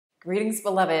Greetings,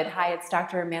 beloved. Hi, it's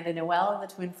Dr. Amanda Noelle, the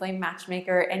Twin Flame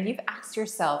Matchmaker, and you've asked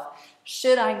yourself,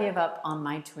 should I give up on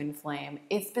my twin flame?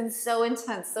 It's been so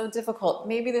intense, so difficult.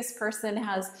 Maybe this person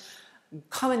has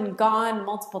come and gone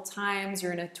multiple times.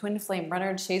 You're in a twin flame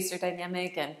runner chaser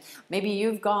dynamic, and maybe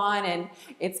you've gone and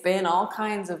it's been all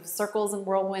kinds of circles and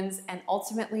whirlwinds, and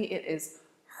ultimately it is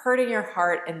hurting your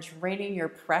heart and draining your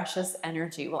precious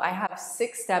energy. Well, I have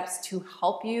 6 steps to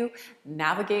help you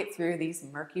navigate through these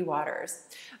murky waters.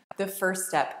 The first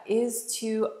step is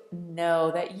to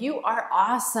know that you are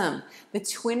awesome. The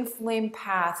twin flame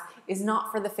path is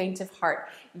not for the faint of heart.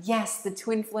 Yes, the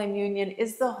twin flame union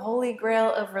is the holy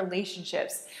grail of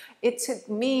relationships. It took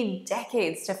me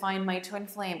decades to find my twin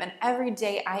flame, and every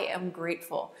day I am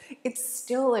grateful. It's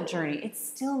still a journey. It's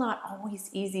still not always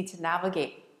easy to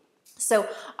navigate. So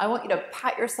I want you to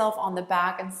pat yourself on the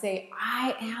back and say,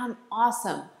 I am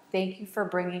awesome. Thank you for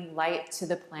bringing light to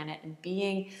the planet and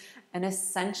being an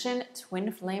ascension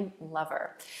twin flame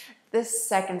lover. The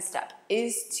second step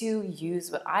is to use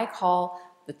what I call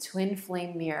the twin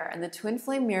flame mirror. And the twin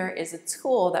flame mirror is a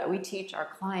tool that we teach our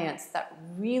clients that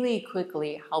really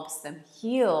quickly helps them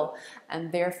heal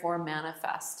and therefore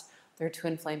manifest their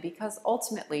twin flame. Because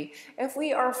ultimately, if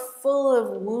we are full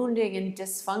of wounding and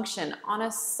dysfunction on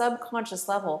a subconscious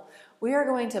level, we are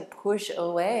going to push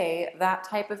away that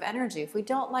type of energy. If we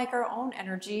don't like our own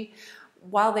energy,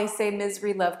 while they say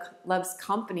misery loves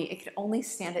company, it can only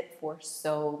stand it for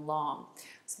so long.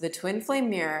 So the twin flame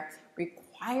mirror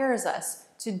requires us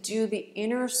to do the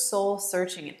inner soul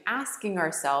searching and asking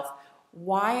ourselves,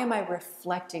 why am I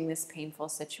reflecting this painful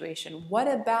situation? What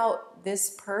about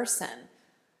this person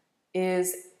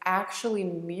is actually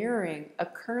mirroring a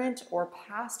current or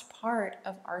past part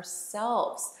of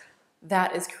ourselves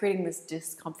that is creating this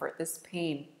discomfort, this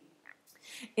pain?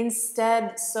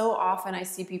 Instead, so often I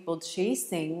see people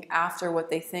chasing after what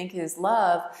they think is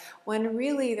love, when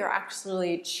really they're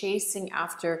actually chasing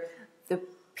after the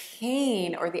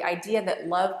pain or the idea that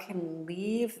love can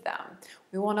leave them.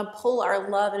 We want to pull our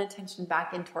love and attention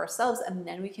back into ourselves, and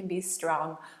then we can be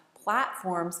strong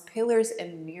platforms, pillars,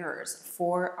 and mirrors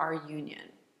for our union.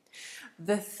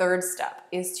 The third step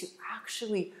is to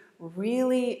actually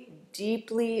really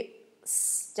deeply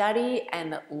study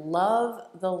and love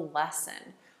the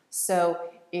lesson.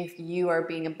 So if you are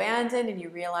being abandoned and you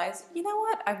realize, you know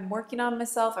what, I'm working on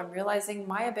myself, I'm realizing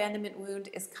my abandonment wound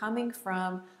is coming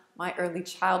from my early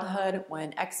childhood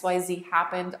when XYZ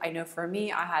happened. I know for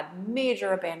me, I had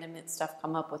major abandonment stuff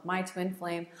come up with my twin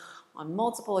flame on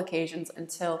multiple occasions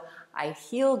until I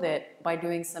healed it by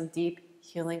doing some deep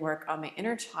healing work on my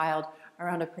inner child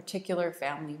around a particular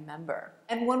family member.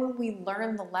 And when we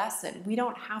learn the lesson, we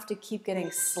don't have to keep getting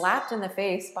slapped in the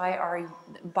face by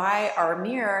our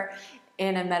mirror,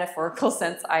 in a metaphorical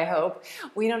sense, I hope.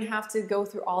 We don't have to go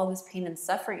through all this pain and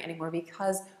suffering anymore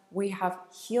because we have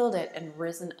healed it and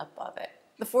risen above it.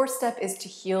 The fourth step is to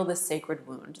heal the sacred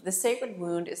wound. The sacred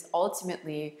wound is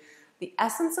ultimately the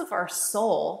essence of our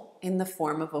soul in the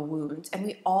form of a wound, and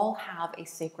we all have a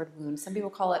sacred wound. Some people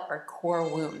call it our core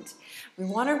wound. We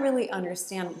want to really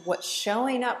understand what's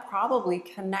showing up probably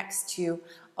connects to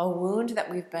a wound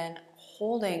that we've been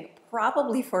holding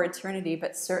probably for eternity,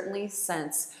 but certainly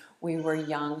since we were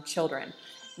young children.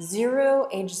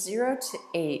 Age 0 to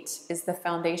 8 is the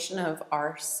foundation of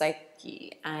our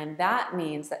psyche, and that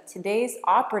means that today's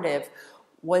operative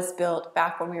was built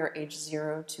back when we were age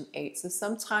 0 to 8. So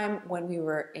sometime when we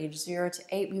were age 0 to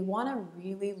 8, we want to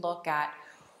really look at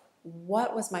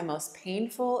what was my most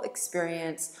painful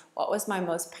experience, what was my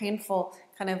most painful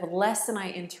kind of lesson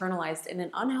I internalized in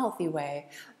an unhealthy way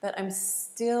that I'm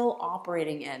still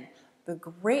operating in. The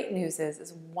great news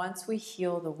is once we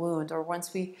heal the wound, or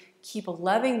once we keep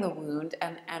loving the wound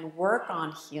and work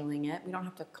on healing it, we don't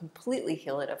have to completely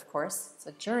heal it, of course, it's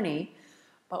a journey,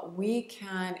 but we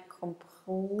can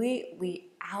completely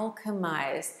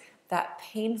alchemize that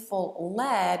painful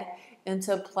lead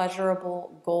into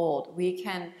pleasurable gold. We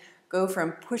can go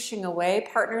from pushing away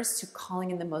partners to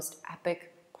calling in the most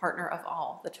epic partner of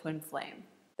all, the twin flame.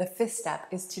 The fifth step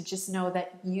is to just know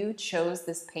that you chose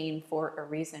this pain for a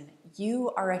reason.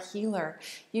 You are a healer.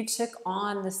 You took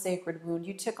on the sacred wound.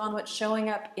 You took on what's showing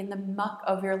up in the muck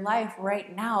of your life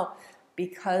right now,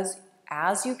 because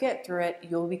as you get through it,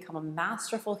 you'll become a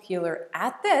masterful healer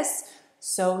at this,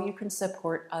 so you can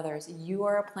support others. You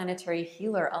are a planetary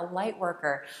healer, a light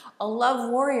worker, a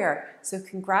love warrior. So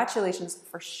congratulations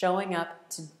for showing up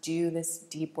to do this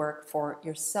deep work for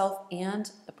yourself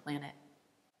and the planet.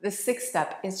 The sixth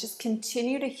step is just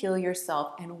continue to heal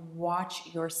yourself and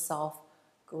watch yourself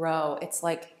grow. It's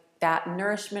like that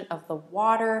nourishment of the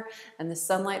water and the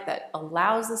sunlight that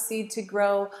allows the seed to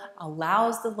grow,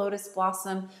 allows the lotus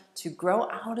blossom to grow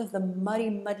out of the muddy,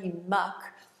 muddy muck.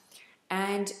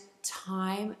 And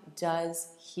time does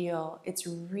heal. It's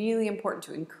really important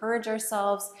to encourage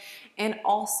ourselves and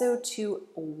also to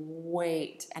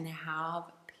wait and have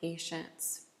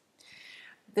patience.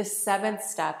 The seventh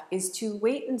step is to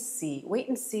wait and see. Wait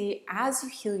and see as you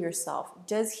heal yourself.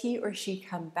 Does he or she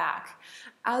come back?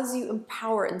 As you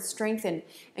empower and strengthen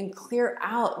and clear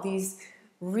out these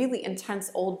really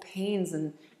intense old pains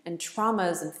and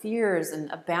traumas and fears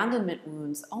and abandonment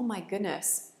wounds, oh my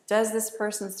goodness, does this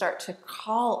person start to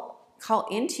call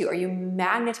into you? Are you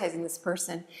magnetizing this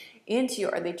person into you?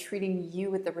 Are they treating you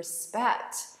with the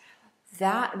respect?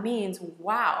 That means,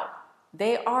 wow,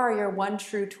 they are your one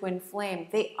true twin flame.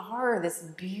 They are this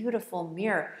beautiful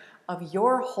mirror of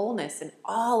your wholeness and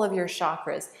all of your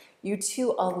chakras. You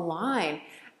two align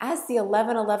as the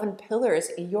 1111 pillars,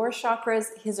 your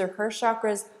chakras, his or her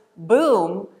chakras,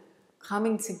 boom,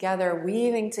 coming together,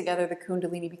 weaving together the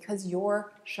Kundalini, because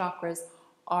your chakras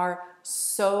are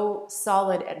so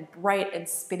solid and bright and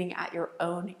spinning at your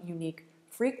own unique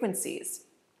frequencies.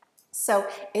 So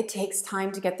it takes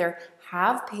time to get there.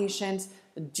 Have patience,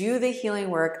 do the healing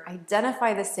work,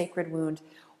 identify the sacred wound,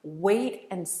 wait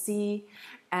and see.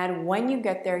 And when you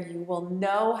get there, you will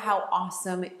know how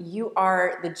awesome you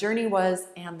are, the journey was,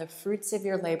 and the fruits of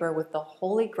your labor with the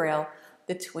Holy Grail,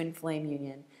 the twin flame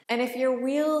union. And if your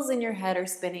wheels in your head are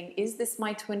spinning, is this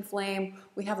my twin flame?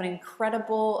 We have an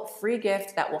incredible free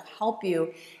gift that will help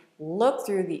you look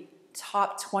through the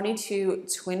top 22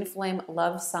 twin flame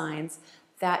love signs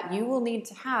that you will need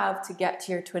to have to get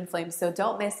to your twin flame. So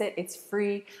don't miss it. It's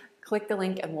free. Click the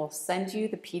link and we'll send you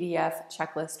the PDF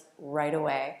checklist right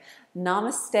away.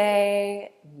 Namaste.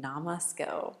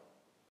 Namasko.